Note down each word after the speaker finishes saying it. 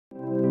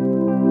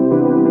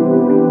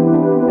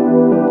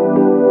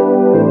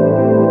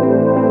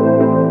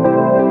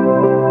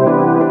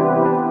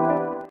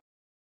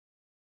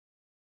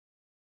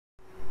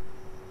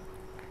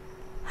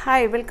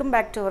Hi, welcome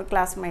back to our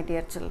class, my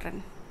dear children.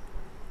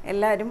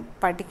 എല്ലാവരും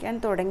പഠിക്കാൻ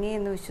തുടങ്ങി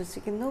എന്ന്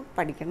വിശ്വസിക്കുന്നു.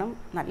 പഠിക്കണം,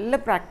 നല്ല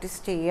പ്രാക്ടീസ്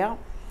ചെയ്യുക.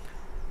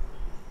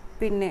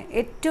 പിന്നെ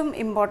ഏറ്റവും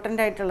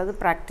ഇമ്പോർട്ടൻ്റ് ആയിട്ടുള്ളത്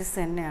പ്രാക്ടീസ്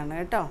തന്നെയാണ്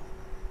കേട്ടോ.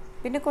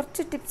 പിന്നെ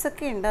കുറച്ച്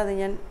ടിപ്സൊക്കെ ഉണ്ട്, അത്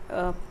ഞാൻ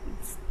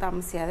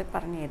താമസിയാതെ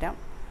പറഞ്ഞുതരാം.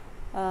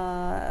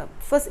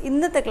 ഫസ്റ്റ്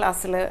ഇന്നത്തെ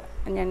ക്ലാസ്സിൽ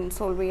ഞാൻ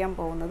സോൾവ് ചെയ്യാൻ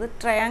പോകുന്നത്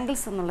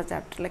ട്രയാങ്കിൾസ് എന്നുള്ള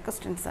ചാപ്റ്ററിലെ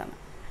ക്വസ്റ്റ്യൻസാണ്.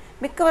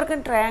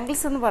 മിക്കവർക്കും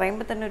ട്രയാങ്കിൾസ് എന്ന്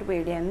പറയുമ്പോൾ തന്നെ ഒരു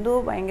പേടിയാണ്, എന്തോ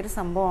ഭയങ്കര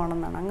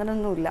സംഭവമാണെന്നാണ്.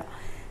 അങ്ങനെയൊന്നുമില്ല.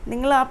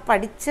 നിങ്ങൾ ആ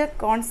പഠിച്ച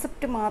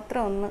കോൺസെപ്റ്റ്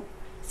മാത്രം ഒന്ന്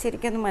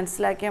ശരിക്കൊന്ന്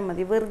മനസ്സിലാക്കിയാൽ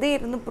മതി. വെറുതെ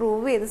ഇരുന്ന്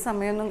പ്രൂവ് ചെയ്ത്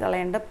സമയമൊന്നും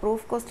കളയേണ്ട.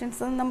 പ്രൂഫ് ക്വസ്റ്റ്യൻസ്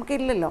ഒന്നും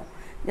നമുക്കില്ലല്ലോ,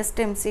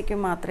 ജസ്റ്റ് MCQ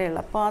മാത്രമേ ഉള്ളൂ.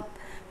 അപ്പോൾ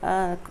ആ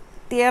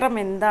തിയറം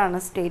എന്താണ്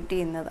സ്റ്റേറ്റ്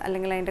ചെയ്യുന്നത്,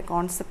 അല്ലെങ്കിൽ അതിൻ്റെ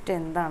കോൺസെപ്റ്റ്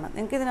എന്താണ്,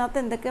 നിങ്ങൾക്ക്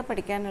ഇതിനകത്ത് എന്തൊക്കെയാണ്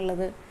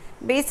പഠിക്കാനുള്ളത്?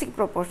 ബേസിക്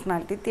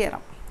പ്രൊപ്പോർഷണാലിറ്റി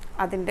തിയറം,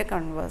 അതിൻ്റെ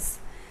converse,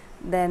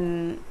 then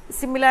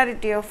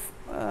similarity of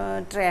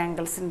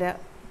ട്രയാങ്കിൾസിൻ്റെ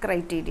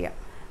criteria,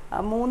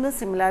 3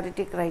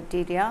 similarity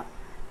criteria,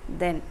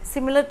 then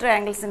similar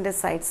ട്രയാങ്കിൾസിൻ്റെ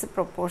sides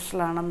proportional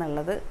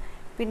ആണെന്നുള്ളത്,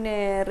 പിന്നെ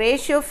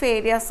ratio of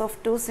areas of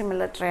 2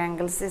 similar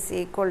triangles is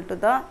equal to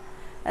the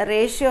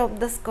ratio of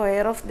the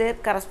square of the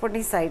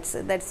corresponding sides,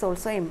 that's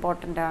also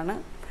important ആണ്.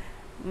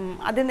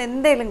 അതിൽ നിന്ന്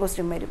എന്തെങ്കിലും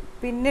question വരും.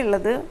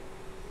 പിന്നെയുള്ളത്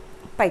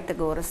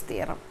Pythagoras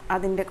theorem,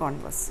 അതിൻ്റെ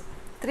converse.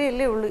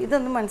 ഇത്രയല്ലേ ഉള്ളൂ.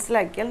 ഇതൊന്ന്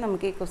മനസ്സിലാക്കിയാൽ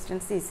നമുക്ക് ഈ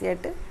ക്വസ്റ്റ്യൻസ് ഈസി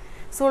ആയിട്ട്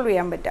സോൾവ്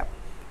ചെയ്യാൻ പറ്റാം.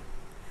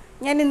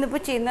 ഞാൻ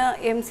ഇന്നിപ്പോൾ ചെയ്യുന്ന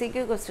MCQ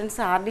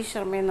ക്വസ്റ്റ്യൻസ് RD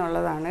ശർമ്മ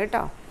എന്നുള്ളതാണ്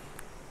കേട്ടോ.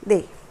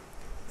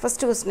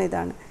 ഫസ്റ്റ് ക്വസ്റ്റ്യൻ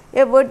ഇതാണ്.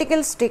 A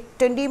vertical stick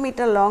 20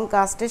 meter long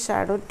cast a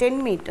shadow 10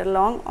 meter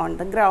long on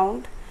the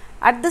ground.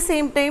 At the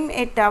same time,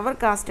 a tower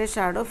cast a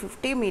shadow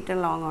 50 meter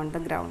long on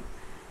the ground.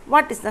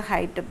 What is the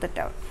height of the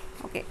tower?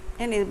 Okay,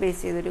 ഞാൻ ഇത്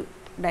base ചെയ്തൊരു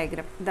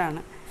diagram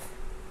ഇതാണ്.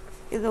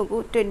 ഇത് നോക്കൂ,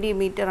 20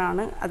 meter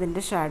ആണ്,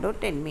 അതിൻ്റെ shadow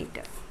 10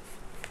 meter.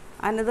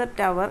 Another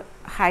tower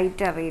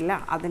height അറിയില്ല,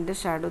 അതിൻ്റെ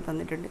ഷാഡോ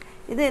തന്നിട്ടുണ്ട്.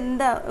 ഇത്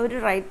എന്താ, ഒരു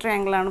റൈറ്റ്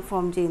ട്രയാങ്കിളാണ്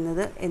ഫോം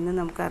ചെയ്യുന്നത് എന്ന്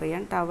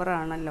നമുക്കറിയാം,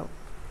 ടവറാണല്ലോ.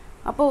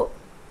 അപ്പോൾ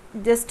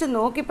ജസ്റ്റ്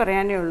നോക്കി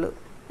പറയാനേ ഉള്ളൂ.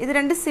 ഇത്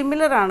രണ്ട്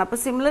സിമിലർ ആണ്. അപ്പോൾ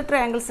സിമിലർ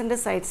ട്രയാങ്കിൾസിൻ്റെ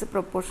സൈഡ്സ്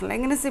പ്രൊപ്പോർഷണൽ.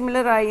 എങ്ങനെ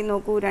സിമിലർ ആയി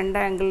നോക്കൂ, 2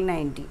 ആംഗിൾ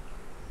 90.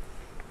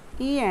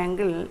 ഈ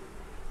ആംഗിൾ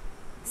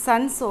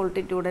സൺ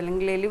സോൾട്ടിറ്റ്യൂഡ്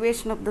അല്ലെങ്കിൽ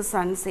elevation of the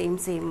sun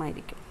same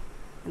ആയിരിക്കും,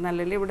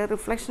 എന്നല്ലല്ലേ ഇവിടെ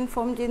റിഫ്ലക്ഷൻ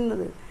ഫോം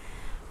ചെയ്യുന്നത്.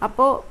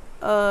 അപ്പോൾ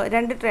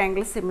 2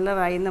 ട്രയാങ്കിൾ സിമിലർ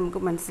ആയി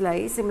നമുക്ക്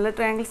മനസ്സിലായി. സിമിലർ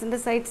ട്രയാങ്കിൾസിൻ്റെ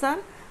സൈഡ്സ് ആർ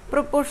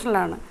പ്രൊപ്പോർഷണൽ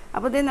ആണ്.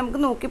 അപ്പോൾ ഇത് നമുക്ക്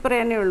നോക്കി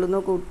പറയാനേ ഉള്ളൂ.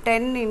 നോക്കൂ,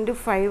 10 ×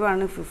 5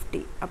 ആണ്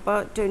 50. അപ്പോൾ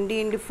 20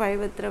 × 5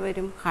 എത്ര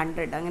വരും?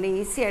 100. അങ്ങനെ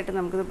ഈസി ആയിട്ട്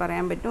നമുക്കിത്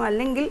പറയാൻ പറ്റും.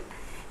 അല്ലെങ്കിൽ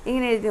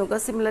ഇങ്ങനെ എഴുതി നോക്കുക,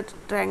 സിമിലർ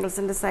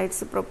ട്രയാങ്കിൾസിൻ്റെ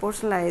സൈഡ്സ്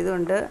പ്രൊപ്പോർഷണൽ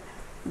ആയതുകൊണ്ട്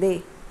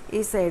ഈ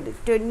side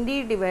 20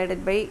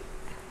 divided by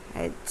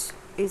h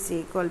is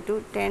equal to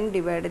 10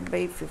 divided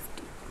by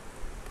 50.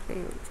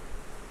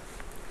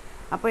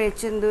 അപ്പോൾ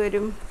h എന്ത്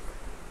വരും?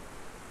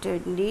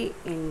 20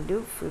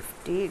 ×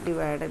 50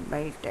 ഡിവൈഡഡ്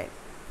ബൈ 10.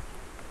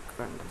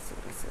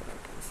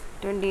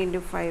 20 ×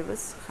 5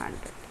 is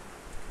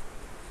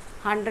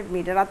 100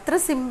 meter. അത്ര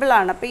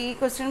സിമ്പിളാണ്. അപ്പോൾ ഈ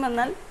ക്വസ്റ്റ്യൻ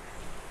വന്നാൽ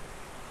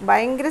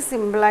ഭയങ്കര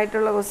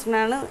സിമ്പിളായിട്ടുള്ള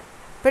ക്വസ്റ്റ്യനാണ്,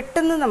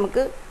 പെട്ടെന്ന്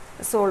നമുക്ക്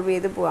സോൾവ്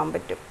ചെയ്ത് പോകാൻ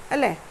പറ്റും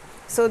അല്ലേ.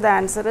 So the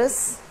answer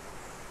is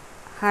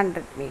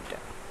 100 meter.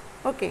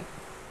 Okay,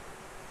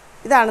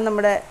 ഇതാണ്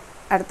നമ്മുടെ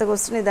അടുത്ത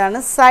ക്വസ്റ്റ്യൻ. ഇതാണ്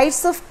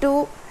sides of 2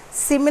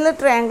 similar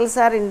triangles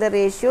are in the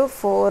ratio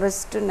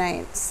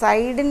 4:9.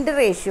 സൈഡിൻ്റെ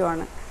ratio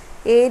ആണ്.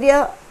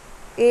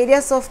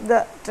 Areas of the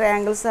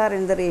triangles are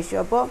in the ratio.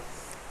 അപ്പോൾ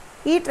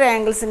ഈ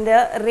ട്രയാങ്കിൾസിൻ്റെ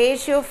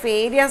റേഷ്യോ ഓഫ്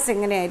ഏരിയാസ്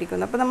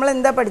എങ്ങനെയായിരിക്കും? അപ്പോൾ നമ്മൾ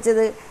എന്താ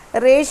പഠിച്ചത്?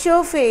 Ratio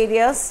of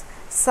areas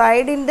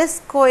സൈഡിൻ്റെ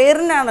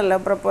സ്ക്വയറിനാണല്ലോ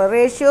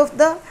ratio of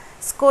the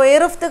square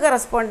of the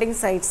corresponding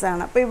sides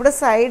ആണ്. അപ്പോൾ ഇവിടെ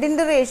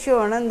സൈഡിൻ്റെ റേഷ്യോ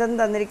ആണ് എന്തെന്ന്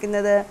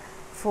തന്നിരിക്കുന്നത്?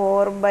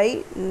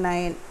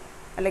 4/9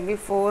 അല്ലെങ്കിൽ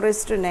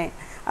 4:9.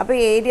 അപ്പോൾ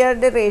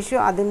ഏരിയയുടെ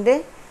റേഷ്യോ അതിൻ്റെ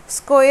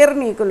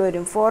സ്ക്വയറിന് ഈക്വൽ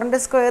വരും. 4ൻ്റെ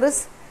square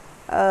is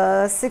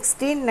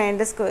 16,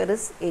 9ൻ്റെ square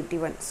is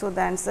 81. So the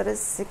answer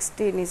is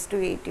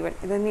 16:81.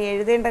 ഇതൊന്നും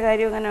എഴുതേണ്ട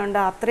കാര്യം അങ്ങനെ ഉണ്ട്,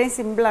 അത്രയും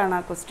സിമ്പിളാണ്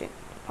ആ question.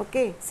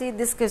 Okay, see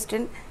this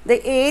question. The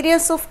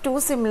areas of 2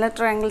 similar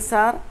triangles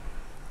are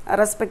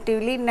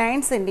respectively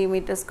 9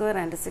 cm²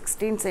 and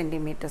 16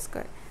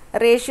 cm².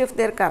 Ratio of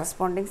their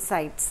corresponding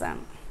sides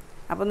ആണ്.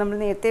 അപ്പോൾ നമ്മൾ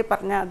നേരത്തെ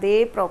പറഞ്ഞ അതേ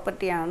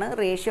പ്രോപ്പർട്ടിയാണ്.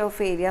 Ratio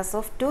of areas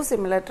of 2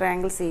 similar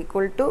triangles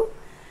equal to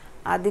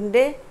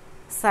അതിൻ്റെ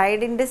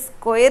സൈഡിൻ്റെ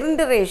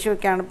സ്ക്വയറിൻ്റെ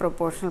റേഷ്യോയ്ക്കാണ്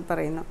പ്രൊപ്പോർഷണൽ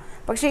പറയുന്നത്.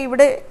 പക്ഷേ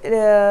ഇവിടെ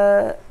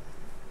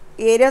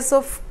ഏരിയാസ്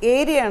ഓഫ്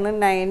ഏരിയയാണ്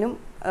 9ഉം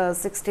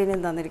 16ഉം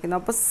തന്നിരിക്കുന്നത്.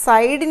 അപ്പോൾ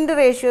സൈഡിൻ്റെ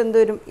റേഷ്യോ എന്ത്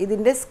വരും?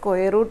 ഇതിൻ്റെ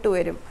സ്ക്വയർ റൂട്ട്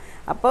വരും.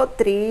 അപ്പോൾ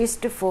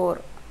 3:4.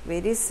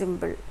 Very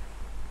simple.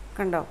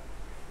 കണ്ടോ,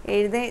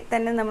 എഴുതി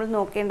തന്നെ നമ്മൾ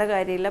നോക്കേണ്ട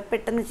കാര്യമില്ല,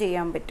 പെട്ടെന്ന്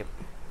ചെയ്യാൻ പറ്റും.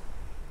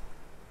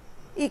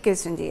 ഈ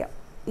ക്വസ്റ്റ്യൻ ചെയ്യാം.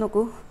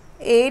 നോക്കൂ,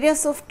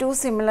 areas of 2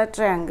 similar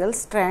triangles,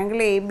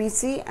 triangle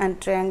ABC and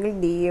triangle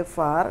DF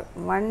are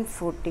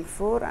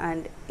 144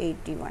 and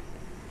 81.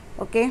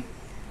 Okay,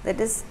 that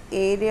is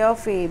area of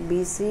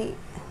ABC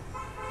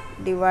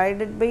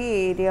divided by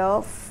area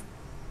of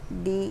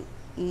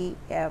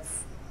DEF,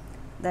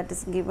 that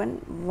is given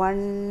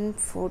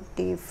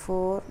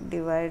 144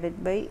 divided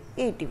by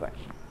 81.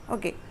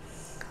 Okay,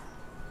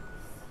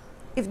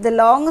 if the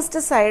longest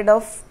side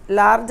of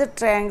larger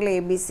triangle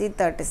ABC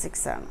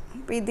 36 ആണ്.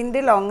 അപ്പോൾ ഇതിൻ്റെ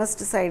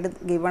longest side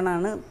given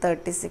ആണ്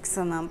 36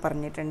 എന്ന് നാം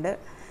പറഞ്ഞിട്ടുണ്ട്.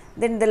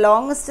 Then the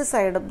longest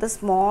side of the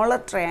smaller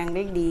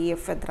triangle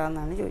DF എത്ര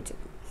എന്നാണ്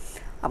ചോദിച്ചത്.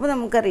 അപ്പോൾ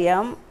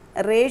നമുക്കറിയാം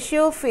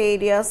റേഷ്യോ ഓഫ്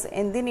ഏരിയാസ്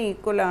എന്തിന്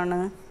ഈക്വലാണ്?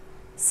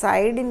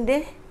 സൈഡിൻ്റെ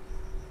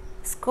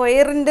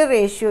സ്ക്വയറിൻ്റെ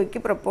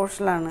റേഷ്യോയ്ക്ക്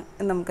പ്രൊപ്പോർഷണലാണ്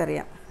എന്ന്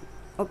നമുക്കറിയാം.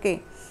 ഓക്കെ,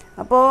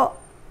 അപ്പോൾ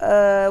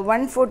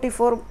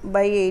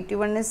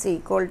 144/81 is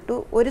equal to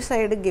ഒരു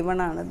സൈഡ് ഗിവൺ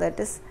ആണ്,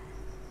 that is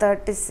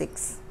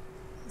 36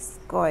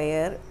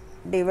 square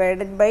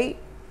divided by,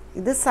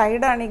 ഇത്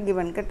സൈഡാണ് ഈ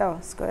ഗിവൺ കേട്ടോ,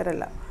 സ്ക്വയർ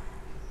അല്ല.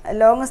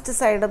 Longest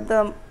side of the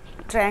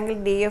triangle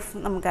DF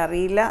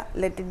നമുക്കറിയില്ല,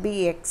 ലെറ്റ് ഇറ്റ് ബി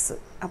എക്സ്,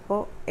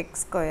 അപ്പോൾ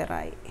എക്സ്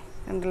സ്ക്വയറായി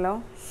കണ്ടല്ലോ.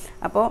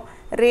 അപ്പോൾ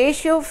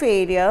റേഷ്യോ ഓഫ്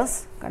ഏരിയാസ്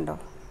കണ്ടോ,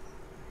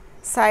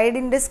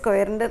 സൈഡിൻ്റെ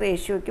സ്ക്വയറിൻ്റെ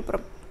റേഷ്യോയ്ക്ക്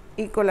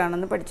ഈക്വൽ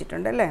ആണെന്ന്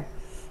പഠിച്ചിട്ടുണ്ട് അല്ലേ.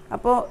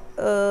 അപ്പോൾ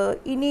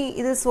ഇനി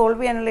ഇത് സോൾവ്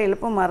ചെയ്യാനുള്ള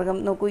എളുപ്പമാർഗം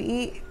നോക്കൂ, ഈ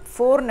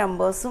 4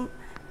 നമ്പേഴ്സും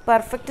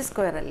പെർഫെക്റ്റ്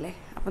സ്ക്വയർ അല്ലേ.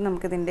 അപ്പോൾ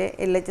നമുക്കിതിൻ്റെ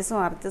LHSും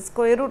RHS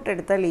സ്ക്വയർ റൂട്ട്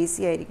എടുത്താൽ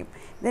ഈസി ആയിരിക്കും.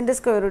 ഇതിൻ്റെ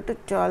square root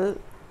 12,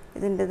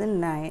 ഇതിൻ്റെത്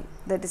 9,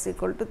 that is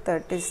equal to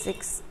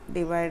 36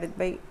 divided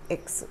by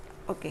X.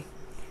 Okay,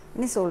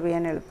 ഇനി സോൾവ്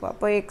ചെയ്യാൻ എളുപ്പം.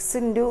 അപ്പോൾ എക്സ്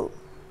ഇൻറ്റു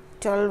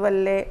 12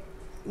 അല്ലേ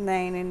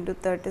 9 into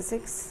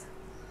 36,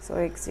 so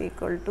X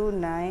equal to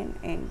 9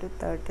 into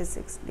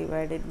 36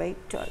 divided by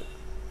 12.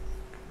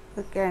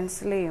 ഇത്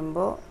ക്യാൻസൽ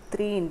ചെയ്യുമ്പോൾ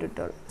 3 into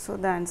 12, so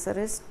the answer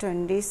is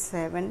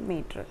 27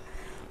 metre.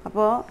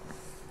 അപ്പോൾ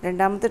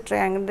രണ്ടാമത്തെ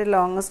ട്രയാങ്കിളിൻ്റെ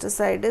ലോങ്ങസ്റ്റ്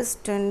സൈഡ്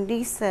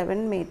 27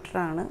 മീറ്റർ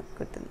ആണ്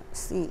കിട്ടുന്നത്.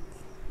 C,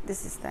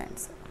 this is the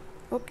answer.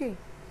 Okay,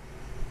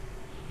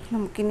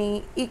 നമുക്കിനി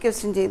ഈ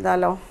ക്വസ്റ്റ്യൻ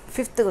ചെയ്താലോ.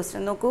 5th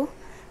ക്വസ്റ്റ്യൻ നോക്കൂ.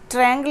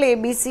 Triangle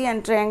ABC and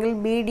triangle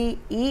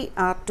BDE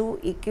are two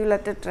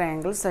equilateral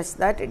triangles such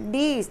that D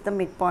is the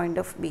midpoint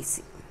of BC.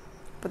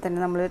 അപ്പോൾ തന്നെ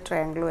നമ്മൾ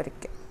ട്രയാങ്കിൾ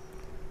വരയ്ക്കാം.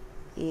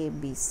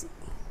 ABC,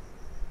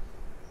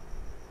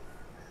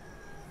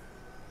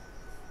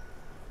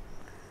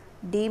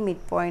 D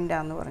മിഡ് പോയിൻ്റ്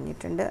ആണെന്ന്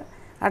പറഞ്ഞിട്ടുണ്ട്.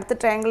 അടുത്ത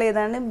ട്രയാങ്കിൾ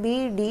ഏതാണ്?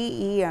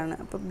 BDE ആണ്.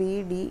 അപ്പോൾ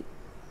BDE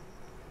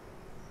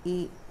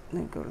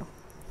നോക്കിക്കോളൂ,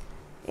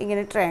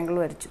 ഇങ്ങനെ ട്രയാങ്കിൾ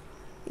വരച്ചു.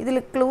 ഇതിൽ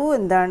ക്ലൂ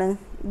എന്താണ്?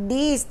 D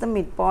is the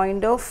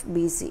midpoint of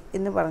BC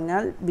എന്ന്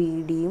പറഞ്ഞാൽ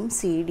BDയും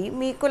CDയും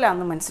ഈക്വൽ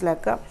ആണെന്ന്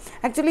മനസ്സിലാക്കുക.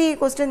 ആക്ച്വലി ഈ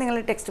ക്വസ്റ്റ്യൻ നിങ്ങൾ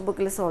ടെക്സ്റ്റ്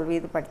ബുക്കിൽ സോൾവ്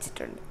ചെയ്ത്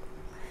പഠിച്ചിട്ടുണ്ട്.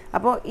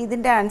 അപ്പോൾ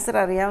ഇതിൻ്റെ ആൻസർ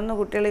അറിയാവുന്ന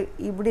കുട്ടികൾ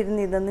ഇവിടെ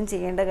ഇരുന്ന് ഇതൊന്നും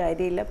ചെയ്യേണ്ട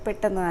കാര്യമില്ല,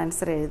 പെട്ടെന്ന്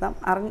ആൻസർ എഴുതാം.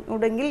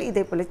 അറിഞ്ഞുണ്ടെങ്കിൽ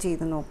ഇതേപോലെ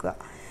ചെയ്ത് നോക്കുക.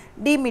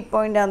 D മിഡ്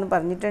പോയിൻ്റ് ആണെന്ന്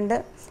പറഞ്ഞിട്ടുണ്ട്.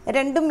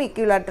 രണ്ടും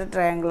ഈക്വലാറ്റർ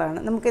ട്രയാങ്കിളാണ്.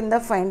 നമുക്ക് എന്താ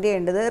ഫൈൻഡ്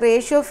ചെയ്യേണ്ടത്?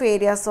 Ratio of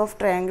areas of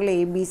triangle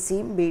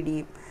ABCയും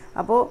BDയും.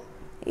 അപ്പോൾ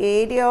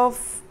area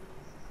of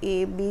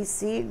ABC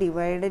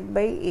divided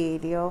by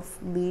area of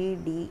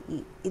BDE,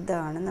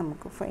 ഇതാണ്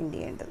നമുക്ക് ഫൈൻഡ്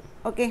ചെയ്യേണ്ടത്.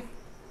 ഓക്കെ,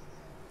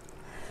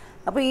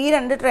 അപ്പോൾ ഈ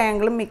രണ്ട്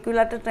ട്രയാങ്കിളും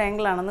ഇക്വിലാറ്റർ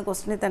ട്രയാങ്കിൾ ആണെന്ന്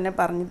ക്വസ്റ്റിനിൽ തന്നെ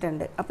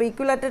പറഞ്ഞിട്ടുണ്ട്. അപ്പോൾ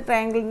ഇക്വിലാറ്റർ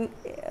ട്രയാങ്കിൾ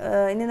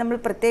ഇനി നമ്മൾ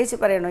പ്രത്യേകിച്ച്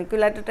പറയണോ?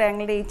 ഇക്വിലാറ്റർ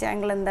ട്രയാങ്കിളിൻ്റെ ഈച്ച്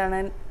ആംഗിൾ എന്താണ്?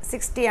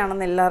 60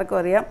 ആണെന്ന് എല്ലാവർക്കും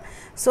അറിയാം.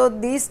 So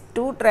these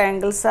 2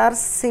 triangles are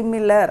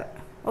similar.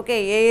 Okay,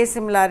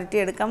 similarity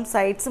എടുക്കാം,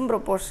 സൈഡ്സും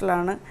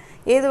പ്രൊപ്പോർഷണലാണ്,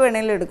 ഏത്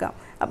വേണേലും എടുക്കാം.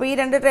 അപ്പോൾ ഈ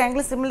രണ്ട്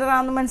ട്രയാങ്കിൾ സിമിലർ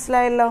ആണെന്ന്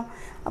മനസ്സിലായല്ലോ.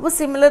 അപ്പോൾ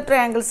similar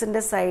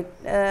ട്രയാങ്കിൾസിൻ്റെ side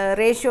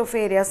ratio of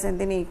areas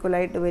എന്തിന്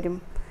ഈക്വലായിട്ട് വരും?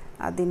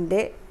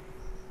 അതിൻ്റെ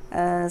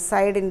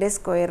സൈഡിൻ്റെ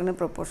സ്ക്വയറിന്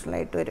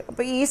പ്രൊപ്പോർഷണലായിട്ട് വരും.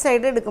 അപ്പോൾ ഈ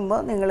സൈഡ് എടുക്കുമ്പോൾ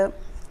നിങ്ങൾ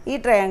ഈ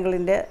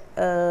ട്രയാങ്കിളിൻ്റെ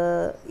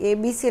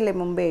ABC അല്ലേ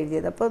മുമ്പേ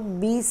എഴുതിയത്, അപ്പോൾ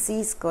BC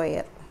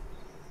സ്ക്വയർ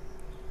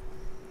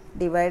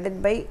ഡിവൈഡഡ്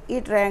ബൈ ഈ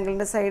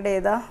ട്രയാങ്കിളിൻ്റെ സൈഡ്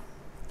ഏതാ?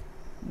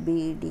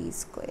 BD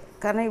square.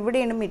 കാരണം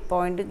ഇവിടെയാണ് മിഡ്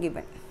പോയിൻ്റ്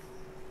ഗിവൻ.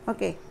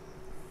 ഓക്കെ,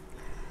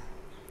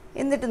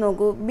 എന്നിട്ട്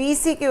നോക്കൂ,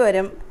 BCക്ക്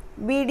വരും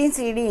BDയും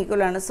CDയും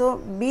ഈക്വലാണ്. സോ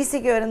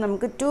BCക്ക് വരും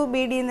നമുക്ക്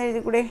 2BD എന്ന് എഴുതി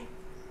കൂടെ?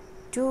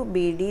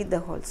 2BD the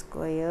whole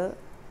square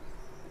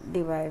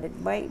divided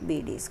by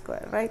BD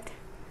square, right?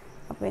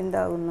 അപ്പോൾ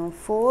എന്താകുന്നു?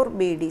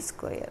 4BD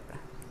square.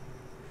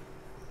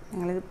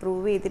 ഞങ്ങളിത്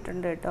പ്രൂവ്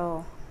ചെയ്തിട്ടുണ്ട് കേട്ടോ.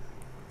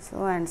 So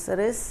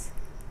answer is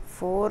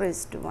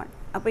 4:1.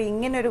 അപ്പോൾ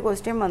ഇങ്ങനൊരു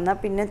ക്വസ്റ്റ്യൻ വന്നാൽ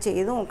പിന്നെ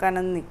ചെയ്ത്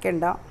നോക്കാനൊന്നും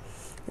നിൽക്കണ്ട.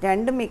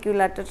 രണ്ടും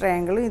ഇക്വിലാറ്റർ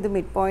ട്രയാങ്കിളും ഇത്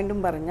മിഡ് പോയിൻറ്റും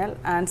പറഞ്ഞാൽ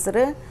ആൻസർ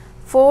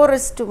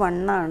 4:1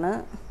 ആണ്.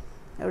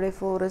 എവിടെ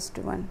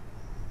 4:1?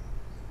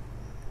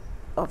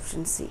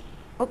 Option C.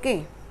 Okay,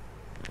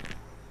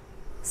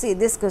 see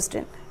this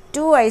question.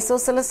 Two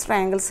isosceles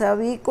triangles have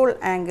equal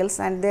angles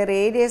and their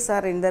areas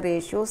are in the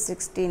ratio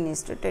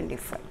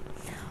 16:25.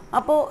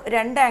 അപ്പോൾ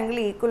രണ്ട് ആംഗിൾ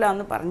ഈക്വൽ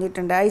ആണെന്ന്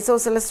പറഞ്ഞിട്ടുണ്ട്.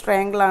 ഐസോസെലസ്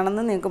ട്രയാങ്കിൾ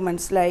ആണെന്ന് നിങ്ങൾക്ക്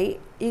മനസ്സിലായി,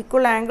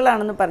 ഈക്വൽ ആംഗിൾ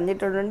ആണെന്ന്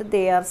പറഞ്ഞിട്ടുണ്ട്.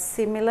 ദേ ആർ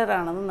സിമിലർ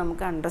ആണെന്ന്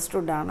നമുക്ക്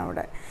അണ്ടർസ്റ്റുഡ് ആണ്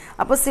അവിടെ.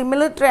 അപ്പോൾ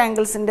സിമിലർ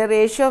ട്രയാങ്കിൾസിൻ്റെ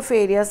റേഷ്യോ ഓഫ്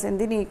ഏരിയാസ്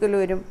എന്തിന് ഈക്വൽ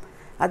വരും?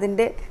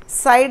 അതിൻ്റെ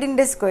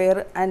സൈഡിൻ്റെ സ്ക്വയർ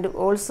ആൻഡ്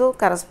ഓൾസോ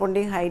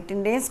കറസ്പോണ്ടിങ്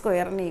ഹൈറ്റിൻ്റെയും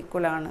സ്ക്വയറിന്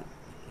ഈക്വലാണ്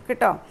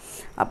കേട്ടോ.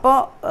 അപ്പോൾ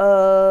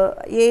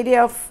area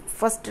of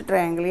first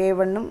triangle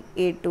A1ഉം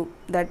A2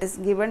 that is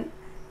given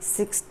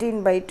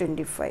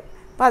 16/25.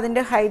 അപ്പോൾ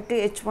അതിൻ്റെ ഹൈറ്റ്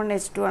H1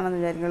 H2 ആണെന്ന്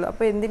വിചാരിക്കുള്ളൂ.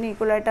 അപ്പോൾ എന്തിന്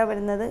ഈക്വലായിട്ടാണ്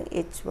വരുന്നത്?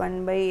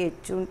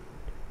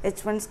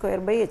 H1 square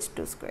by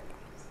H2 square.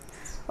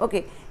 Okay,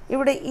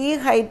 ഇവിടെ ഈ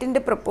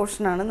ഹൈറ്റിൻ്റെ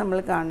പ്രൊപ്പോർഷനാണ് നമ്മൾ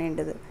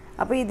കാണേണ്ടത്.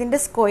 അപ്പോൾ ഇതിൻ്റെ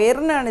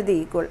സ്ക്വയറിനാണ് ഇത്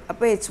ഈക്വൽ.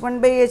 അപ്പോൾ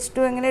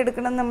H1/H2 എങ്ങനെ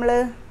എടുക്കണം നമ്മൾ?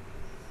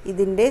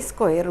 ഇതിൻ്റെ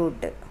സ്ക്വയർ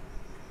റൂട്ട്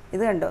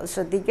ഇത് കണ്ടോ,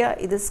 ശ്രദ്ധിക്കുക,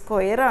 ഇത്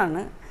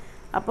സ്ക്വയറാണ്.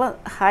 അപ്പോൾ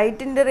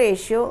ഹൈറ്റിൻ്റെ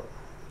റേഷ്യോ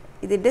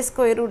ഇതിൻ്റെ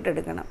സ്ക്വയർ റൂട്ട്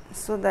എടുക്കണം.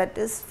 So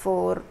that is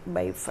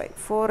 4/5,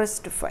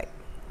 4:5.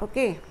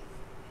 Okay,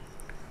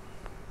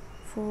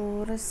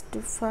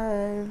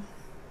 4:5.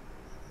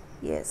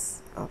 Yes,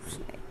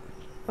 option A.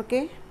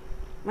 Okay,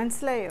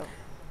 മനസ്സിലായോ?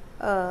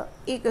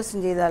 ഈ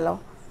ക്വസ്റ്റ്യൻ ചെയ്താലോ.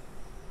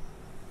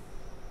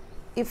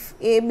 If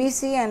ABC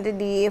and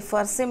DF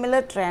are similar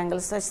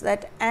triangles such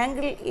that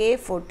angle A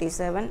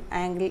 47,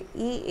 angle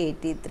E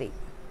 83,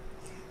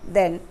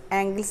 then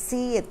angle C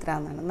എത്ര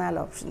എന്നാണ്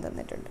 4 ഓപ്ഷൻ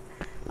തന്നിട്ടുണ്ട്.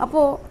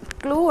 അപ്പോൾ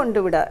ക്ലൂ ഉണ്ട്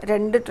ഇവിടെ,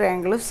 2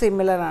 ട്രയാങ്കിളും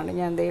സിമിലർ ആണ്.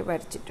 ഞാൻ ദേ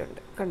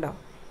വരച്ചിട്ടുണ്ട്, കണ്ടോ,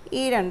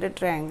 ഈ 2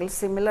 ട്രയാങ്കിൾ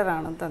സിമിലർ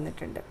ആണെന്ന്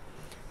തന്നിട്ടുണ്ട്.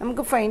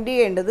 നമുക്ക് ഫൈൻഡ്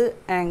ചെയ്യേണ്ടത്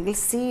ആംഗിൾ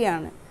സി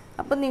ആണ്.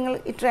 അപ്പോൾ നിങ്ങൾ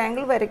ഈ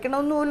ട്രയാങ്കിൾ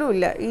വരയ്ക്കണമെന്ന്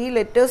പോലുമില്ല, ഈ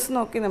ലെറ്റേഴ്സ്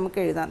നോക്കി നമുക്ക്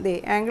എഴുതാം. ദേ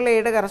ആംഗിൾ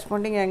എയുടെ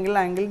കറസ്പോണ്ടിങ്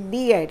ആംഗിൾ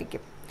ഡി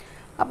ആയിരിക്കും.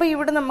 അപ്പോൾ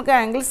ഇവിടെ നമുക്ക്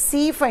ആംഗിൾ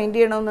സി ഫൈൻഡ്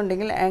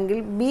ചെയ്യണമെന്നുണ്ടെങ്കിൽ ആംഗിൾ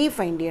ബി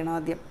ഫൈൻഡ് ചെയ്യണം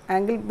ആദ്യം.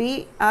 ആംഗിൾ ബി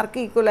ആർക്ക്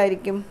ഈക്വൽ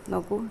ആയിരിക്കും?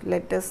 നോക്കൂ,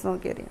 ലെറ്റേഴ്സ്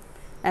നോക്കി അറിയാം,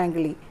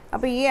 ആംഗിൾ ഇ.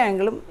 അപ്പോൾ ഈ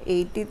ആംഗിളും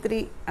 83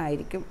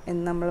 ആയിരിക്കും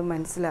എന്ന് നമ്മൾ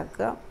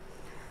മനസ്സിലാക്കുക.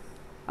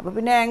 അപ്പോൾ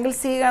പിന്നെ ആംഗിൾ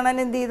സി കാണാൻ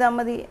എന്ത് ചെയ്താൽ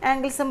മതി?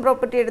 ആംഗിൾ സം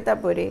പ്രോപ്പർട്ടി എടുത്താൽ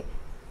പോരെ.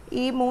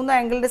 ഈ 3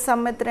 ആംഗിളിൻ്റെ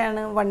സം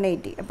എത്രയാണ്?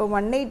 180. അപ്പോൾ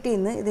 180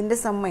 നിന്ന് ഇതിൻ്റെ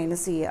സം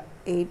മൈനസ് ചെയ്യുക.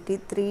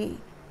 83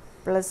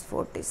 +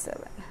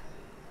 47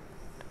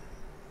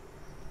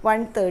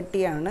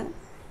 130 ആണ്.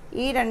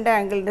 ഈ 2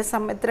 ആംഗിളിൻ്റെ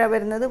സം എത്ര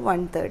വരുന്നത്?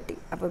 130.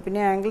 അപ്പോൾ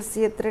പിന്നെ ആംഗിൾ സി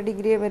എത്ര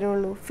ഡിഗ്രിയേ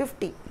വരുള്ളൂ?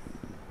 50.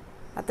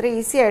 അത്ര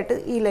ഈസി ആയിട്ട്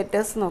ഈ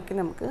ലെറ്റേഴ്സ് നോക്കി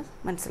നമുക്ക്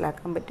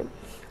മനസ്സിലാക്കാൻ പറ്റും.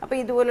 അപ്പോൾ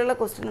ഇതുപോലുള്ള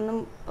ക്വസ്റ്റ്യനൊന്നും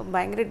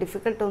ഭയങ്കര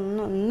ഡിഫിക്കൽട്ട്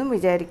ഒന്നും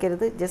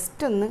വിചാരിക്കരുത്.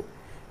 ജസ്റ്റ് ഒന്ന്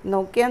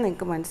നോക്കിയാൽ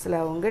നിങ്ങൾക്ക്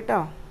മനസ്സിലാവും കേട്ടോ.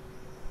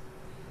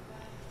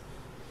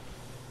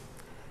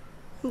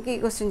 നമുക്ക് ഈ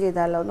ക്വസ്റ്റ്യൻ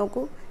ചെയ്താലോ.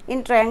 നോക്കൂ, ഇൻ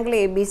ട്രയാങ്കിൾ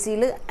എ ബി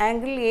സിയിൽ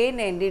angle A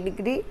 90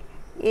 degree,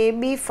 A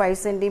B 5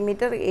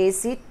 centimetre, A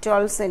C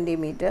 12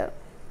 centimetre,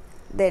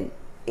 then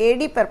A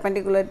D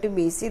perpendicular to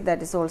B C,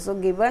 that is also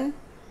given.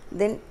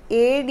 Then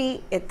A D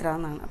എത്ര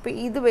എന്നാണ്. അപ്പോൾ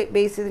ഇത്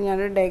ബേസ് ചെയ്ത്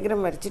ഞാനൊരു ഡയഗ്രാം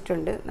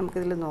വരച്ചിട്ടുണ്ട്,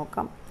 നമുക്കിതിൽ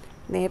നോക്കാം.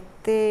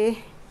 നേരത്തെ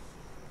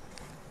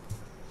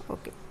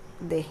ഓക്കെ,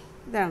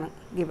 ഇതാണ്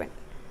ഗിവൺ.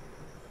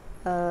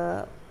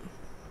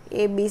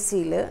 എ ബി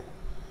സിയിൽ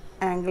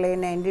angle A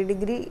 90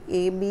 degree,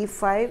 A B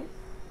 5,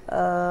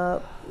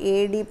 A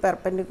D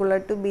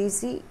perpendicular to B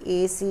C, A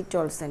C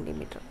 12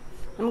 centimetre.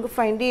 നമുക്ക്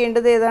ഫൈൻഡ്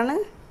ചെയ്യേണ്ടത് ഏതാണ്?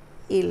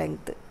 ഈ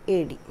ലെങ്ത്ത് എ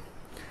ഡി.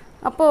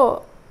 അപ്പോൾ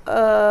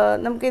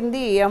നമുക്ക് എന്ത്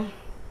ചെയ്യാം?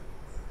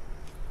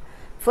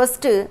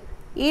 ഫസ്റ്റ്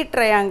ഈ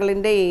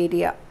ട്രയാങ്കിളിൻ്റെ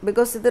ഏരിയ,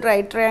 ബിക്കോസ് ഇത്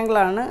റൈറ്റ്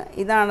ട്രയാങ്കിളാണ്,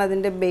 ഇതാണ്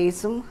അതിൻ്റെ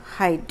ബേസും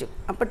ഹൈറ്റും.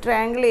 അപ്പോൾ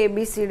ട്രയാങ്കിൾ എ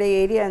ബി സിയുടെ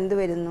ഏരിയ എന്ത്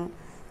വരുന്നു?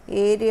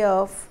 Area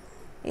of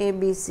A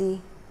B C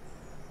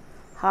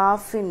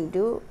half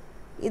into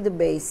ഇത്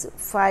ബേസ്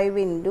 5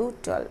 ×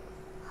 12,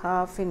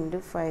 ഹാഫ് ഇൻറ്റു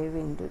 5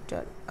 ×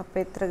 12. അപ്പോൾ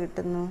എത്ര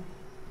കിട്ടുന്നു?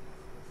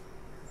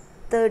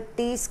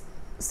 30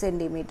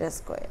 centimetre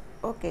square.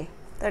 Okay,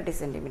 30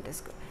 centimetre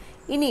square.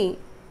 ഇനി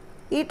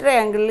ഈ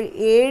ട്രയാങ്കിളിൽ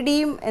എ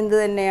ഡിയും എന്ത്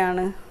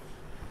തന്നെയാണ്?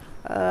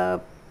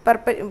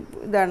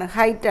 ഇതാണ്,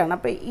 ഹൈറ്റാണ്.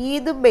 അപ്പോൾ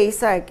ഇത്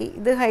ബേസാക്കി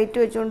ഇത് ഹൈറ്റ്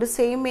വെച്ചുകൊണ്ട്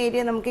സെയിം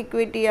ഏരിയ നമുക്ക്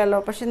ഇക്വേറ്റ് ചെയ്യാമല്ലോ.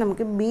 പക്ഷെ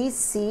നമുക്ക് ബി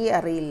സി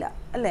അറിയില്ല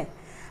അല്ലേ.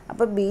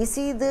 അപ്പോൾ ബി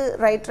സി ഇത്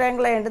റൈറ്റ്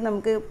ട്രയാങ്കിൾ ആയതുകൊണ്ട്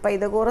നമുക്ക്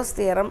പൈതഗോറസ്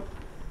തിയറം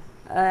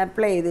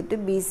അപ്ലൈ ചെയ്തിട്ട്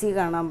ബി സി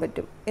കാണാൻ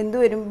പറ്റും. എന്ത്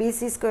വരും? B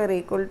C square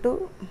equal to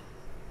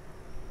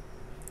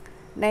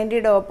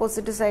 90യുടെ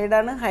opposite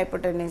സൈഡാണ്,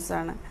 ഹൈപ്പോട്ടനീസ്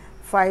ആണ്.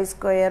 5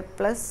 സ്ക്വയർ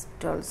 +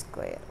 12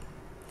 സ്ക്വയർ.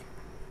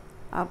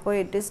 അപ്പോൾ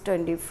ഇറ്റ് ഈസ്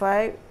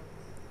 25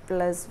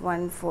 +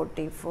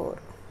 144.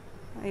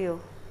 അയ്യോ,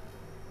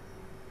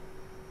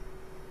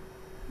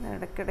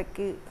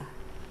 ഇടയ്ക്കിടയ്ക്ക്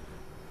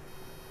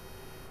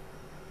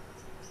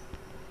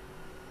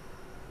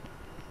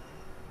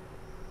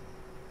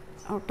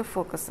ഔട്ട് ഓഫ്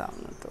ഫോക്കസ്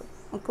ആവുന്നത്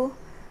നോക്കൂ.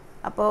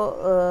 അപ്പോൾ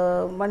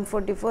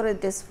 144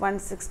 ഇറ്റ് ഈസ്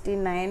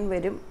 169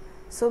 വരും.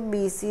 സോ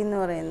ബി സി എന്ന്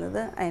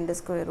പറയുന്നത് അതിൻ്റെ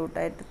സ്ക്വയർ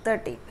റൂട്ടായിട്ട്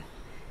 13.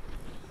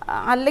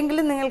 അല്ലെങ്കിൽ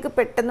നിങ്ങൾക്ക്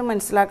പെട്ടെന്ന്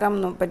മനസ്സിലാക്കാൻ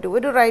പറ്റും.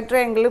 ഒരു റൈറ്റ്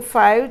ട്രയാങ്കിൾ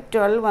 5,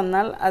 12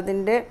 വന്നാൽ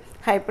അതിൻ്റെ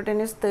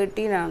ഹൈപ്പോട്ടനസ്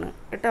 13 ആണ്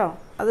കേട്ടോ.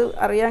 അത്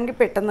അറിയാമെങ്കിൽ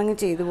പെട്ടെന്ന് അങ്ങ്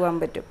ചെയ്തു പോകാൻ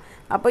പറ്റും.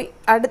 അപ്പോൾ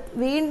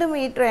വീണ്ടും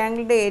ഈ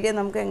ട്രയാങ്കിളിൻ്റെ ഏരിയ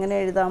നമുക്ക് എങ്ങനെ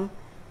എഴുതാം?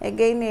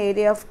 Again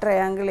area of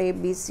triangle A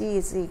B C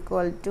is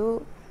equal to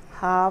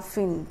half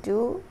into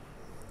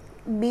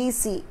B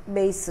C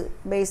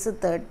base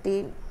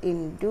 13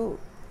 into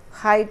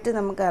height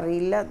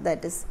നമുക്കറിയില്ല,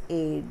 ദാറ്റ് ഇസ്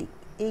എ ഡി.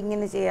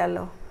 ഇങ്ങനെ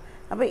ചെയ്യാമല്ലോ.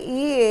 അപ്പോൾ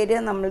ഈ ഏരിയ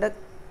നമ്മളുടെ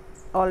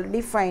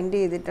ഓൾറെഡി ഫൈൻഡ്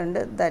ചെയ്തിട്ടുണ്ട്,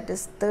 that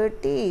is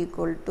 30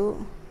 equal to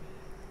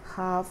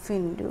half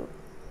into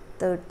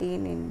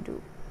 13 into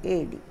A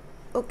D.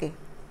 Okay,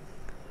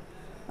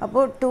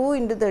 അപ്പോൾ 2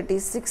 × 30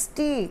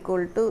 60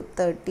 equal to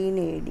 13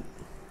 A D.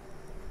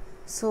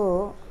 So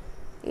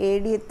A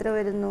D എത്ര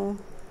വരുന്നു?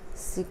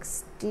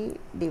 60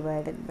 /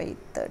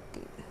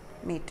 13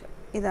 മീറ്റർ.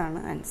 ഇതാണ്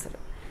ആൻസർ,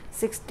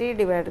 60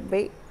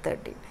 /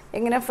 13.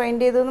 എങ്ങനെ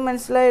ഫൈൻഡ് ചെയ്തതെന്ന്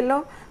മനസ്സിലായല്ലോ.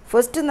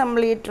 ഫസ്റ്റ്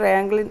നമ്മൾ ഈ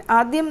ട്രയാങ്കിളിന്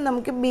ആദ്യം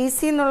നമുക്ക് ബി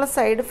സി എന്നുള്ള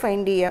സൈഡ്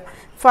ഫൈൻഡ് ചെയ്യുക.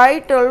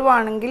 5, 12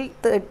 ആണെങ്കിൽ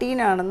 13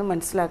 ആണെന്ന്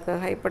മനസ്സിലാക്കുക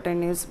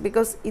ഹൈപ്പോട്ടന്യൂസ്,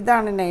 ബിക്കോസ്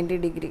ഇതാണ് 90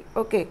 ഡിഗ്രി.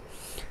 ഓക്കെ,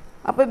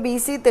 അപ്പോൾ ബി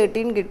സി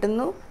 13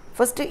 കിട്ടുന്നു.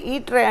 ഫസ്റ്റ് ഈ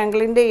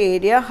ട്രയാങ്കിളിൻ്റെ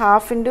ഏരിയ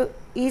ഹാഫ് ഇൻറ്റു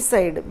ഈ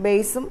സൈഡ്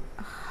ബേസും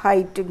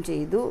ഹൈറ്റും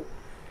ചെയ്തു.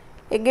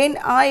 എഗെയിൻ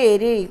ആ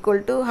area equal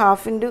to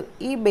half into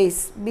ഈ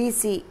base B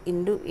C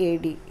into A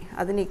D.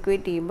 അതിന്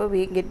ഇക്വേറ്റ് ചെയ്യുമ്പോൾ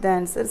we get the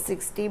answer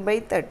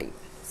 60/30.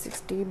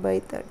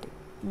 60/30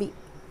 B.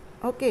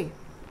 Okay.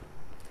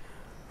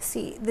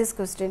 See this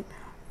question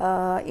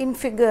in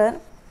figure,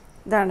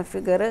 ഇതാണ്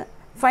figure.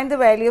 Find the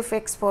value of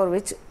X four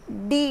which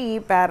D E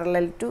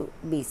parallel to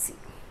B C.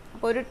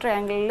 അപ്പോൾ ഒരു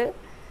ട്രയാങ്കിളിൽ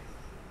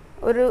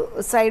ഒരു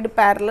side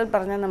parallel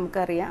പറഞ്ഞാൽ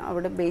നമുക്കറിയാം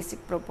അവിടെ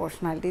basic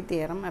proportionality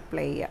theorem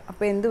apply ചെയ്യുക.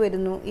 അപ്പോൾ എന്ത്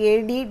വരുന്നു? A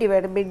D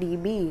divide by D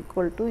B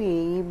equal to A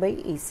E by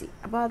E C.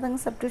 അപ്പോൾ അതങ്ങ്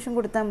സബ്സ്റ്റിറ്റ്യൂഷൻ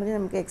കൊടുത്താൽ മതി,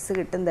 നമുക്ക് എക്സ്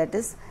കിട്ടും.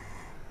 That is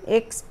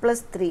X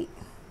plus 3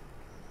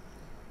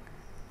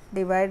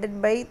 divided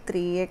by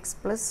 3x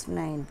plus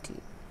 90.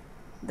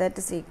 That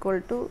is equal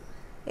to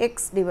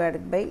X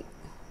divided by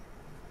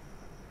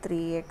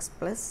 3x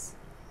plus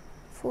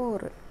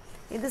 4.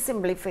 ഇത്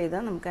simplify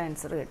ചെയ്താൽ നമുക്ക്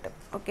answer കിട്ടും.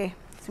 ഓക്കെ,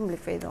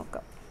 സിംപ്ലിഫൈ ചെയ്ത്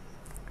നോക്കാം.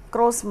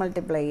 ക്രോസ്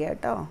മൾട്ടിപ്ലൈ ചെയ്യാം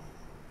കേട്ടോ.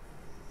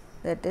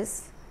 That is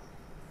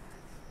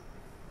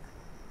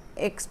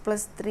X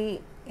plus 3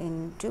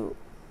 into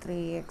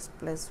 3x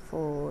plus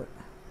 4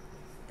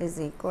 is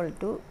equal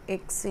to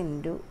x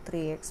into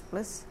 3x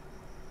plus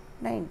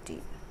 90.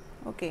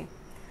 Okay,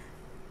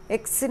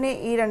 എക്സിനെ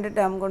ഈ രണ്ട്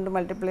ടേം കൊണ്ട്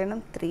മൾട്ടിപ്ലൈ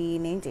ചെയ്യണം,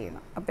 3നെയും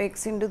ചെയ്യണം. അപ്പോൾ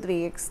X into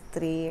 3x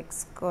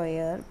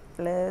square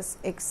plus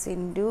X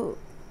into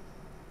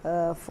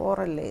 4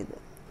 അല്ലേ ഇത്,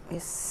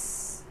 yes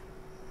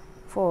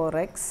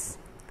 4x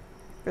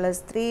plus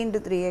 3 into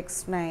 3x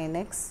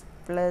 9x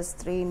plus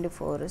 3 into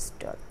 4 is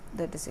 12.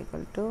 That is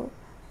equal to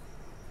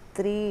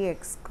 3x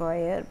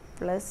square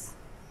plus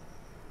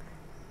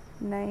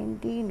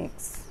 19x.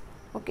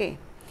 Okay,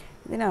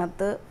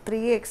 ഇതിനകത്ത്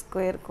 3x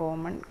square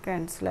common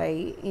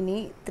ക്യാൻസലായി. ഇനി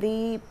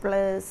 3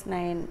 പ്ലസ്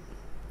 9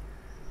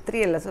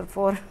 3 അല്ല sorry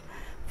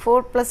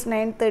 4 plus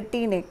 9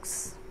 13x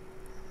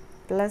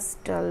plus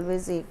 12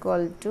 is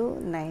equal to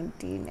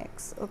 19x.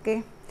 Okay,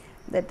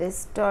 that is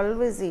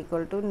 12 is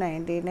equal to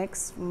 19x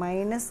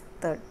minus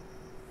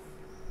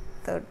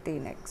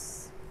 13x.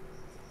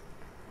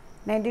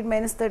 19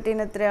 minus 13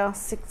 എത്രയാ?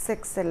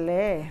 6x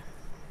അല്ലേ.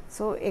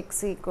 So x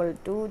equal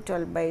to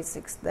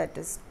 12/6, that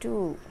is 2.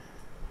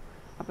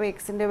 അപ്പോൾ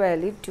എക്സിൻ്റെ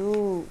value 2.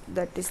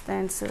 That is the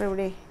answer.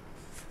 എവിടെ?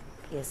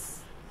 Yes,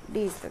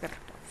 D is the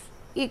correct option.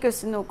 ഈ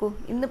question നോക്കൂ.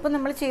 ഇന്നിപ്പോൾ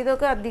നമ്മൾ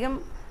ചെയ്തൊക്കെ അധികം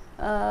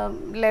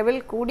ലെവൽ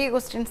കൂടിയ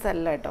ക്വസ്റ്റ്യൻസ്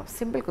അല്ല കേട്ടോ,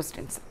 സിമ്പിൾ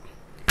ക്വസ്റ്റ്യൻസ്.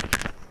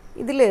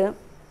 ഇതിൽ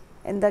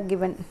എന്താ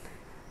ഗിവൻ?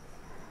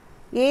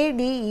 എ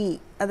ഡി ഇ,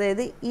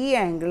 അതായത് ഈ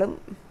ആംഗിളും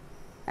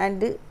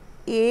ആൻഡ്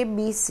എ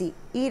ബി സി,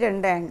 ഈ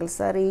രണ്ട് ആംഗിൾസ്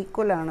ആർ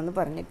ഈക്വൽ ആണെന്ന്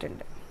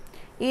പറഞ്ഞിട്ടുണ്ട്.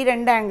 ഈ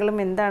രണ്ട് ആംഗിളും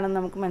എന്താണെന്ന്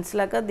നമുക്ക്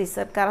മനസ്സിലാക്കുക. ദിസ്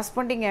ആർ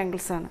കറസ്പോണ്ടിങ്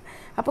ആംഗിൾസ് ആണ്.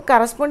 അപ്പോൾ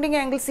corresponding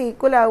angles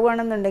equal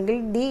ആവുകയാണെന്നുണ്ടെങ്കിൽ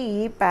D E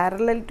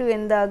parallel to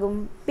എന്താകും?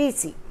 P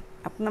C.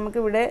 അപ്പം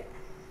നമുക്കിവിടെ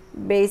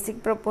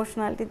ബേസിക്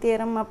പ്രൊപ്പോർഷണാലിറ്റി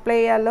തിയറം അപ്ലൈ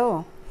ചെയ്യാമല്ലോ.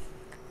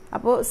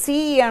 അപ്പോൾ സി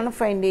ഇ ആണ്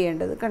ഫൈൻഡ്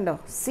ചെയ്യേണ്ടത്. കണ്ടോ,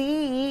 സി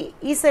ഇ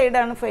ഈ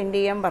സൈഡാണ് ഫൈൻഡ്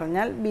ചെയ്യാൻ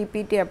പറഞ്ഞാൽ ബി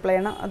പി ടി അപ്ലൈ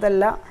ചെയ്യണം.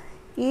 അതല്ല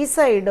ഈ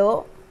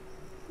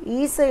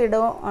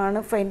സൈഡോ ആണ്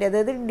ഫൈൻഡ്,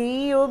 അതായത് ഡി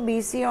ഒ ബി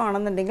സിയോ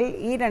ആണെന്നുണ്ടെങ്കിൽ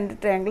ഈ രണ്ട്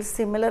ട്രയാങ്കിൾസ്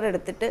സിമിലർ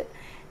എടുത്തിട്ട്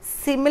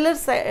സിമിലർ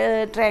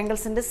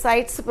ട്രയാങ്കിൾസിൻ്റെ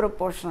സൈഡ്സ്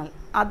പ്രൊപ്പോർഷണൽ,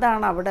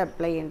 അതാണ് അവിടെ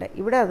അപ്ലൈ ചെയ്യേണ്ടത്.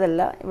 ഇവിടെ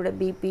അതല്ല, ഇവിടെ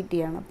ബി പി ടി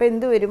ആണ്. അപ്പോൾ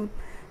എന്ത് വരും?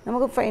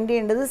 നമുക്ക് ഫൈൻഡ്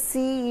ചെയ്യേണ്ടത്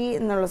സി ഇ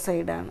എന്നുള്ള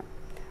സൈഡാണ്.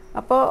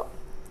 അപ്പോൾ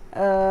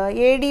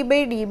A D by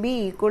D B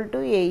equal to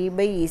A E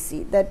by E C.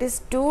 That is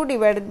 2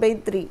 divided by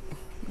 3.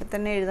 ഇവിടെ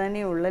തന്നെ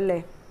എഴുതാനേ ഉള്ളല്ലേ,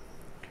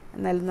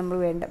 എന്നാലും നമ്മൾ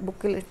വേണ്ട.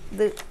 ബുക്കിൽ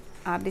ഇത്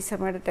ആർ ഡി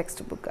ശർമ്മയുടെ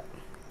ടെക്സ്റ്റ് ബുക്കാണ്.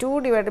 2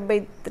 ഡിവൈഡഡ് ബൈ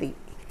 3,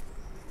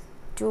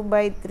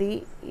 2/3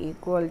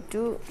 ഈക്വൽ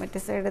ടു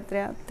മറ്റേ സൈഡ്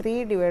എത്രയാണ്? 3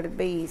 ഡിവൈഡഡ്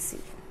ബൈ ഇ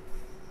സി.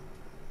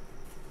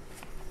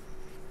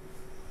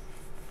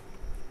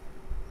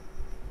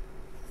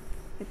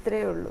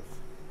 ഇത്രയേ ഉള്ളൂ.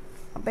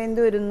 അപ്പോൾ എന്ത്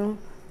വരുന്നു?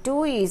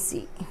 2EC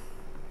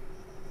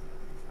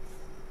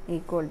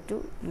equal to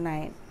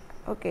 9.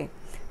 Okay,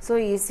 so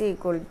EC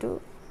equal to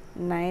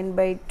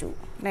 9/2.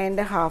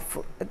 9ൻ്റെ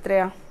half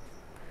എത്രയാ?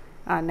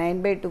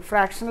 9/2.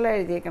 ഫ്രാക്ഷനിലാണ്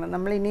എഴുതിയേക്കണം.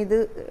 നമ്മൾ ഇനി ഇത്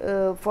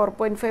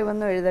 4.5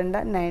 ഒന്നും എഴുതണ്ട,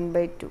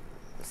 9/2.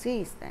 C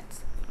is the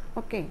answer.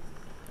 Okay,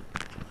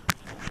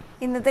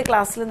 ഇന്നത്തെ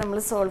ക്ലാസ്സിൽ നമ്മൾ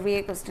സോൾവ്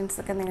ചെയ്ത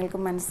ക്വസ്റ്റ്യൻസൊക്കെ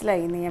നിങ്ങൾക്ക്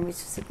മനസ്സിലായി എന്ന് ഞാൻ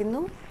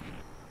വിശ്വസിക്കുന്നു.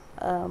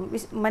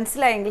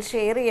 മനസ്സിലായെങ്കിൽ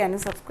ഷെയർ ചെയ്യാനും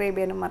സബ്സ്ക്രൈബ്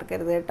ചെയ്യാനും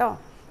മറക്കരുത് കേട്ടോ.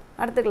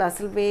 അടുത്ത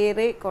ക്ലാസ്സിൽ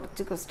വേറെ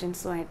കുറച്ച്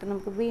ക്വസ്റ്റ്യൻസുമായിട്ട്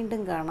നമുക്ക്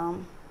വീണ്ടും കാണാം.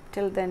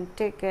 Till then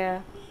take care.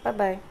 Bye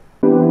bye.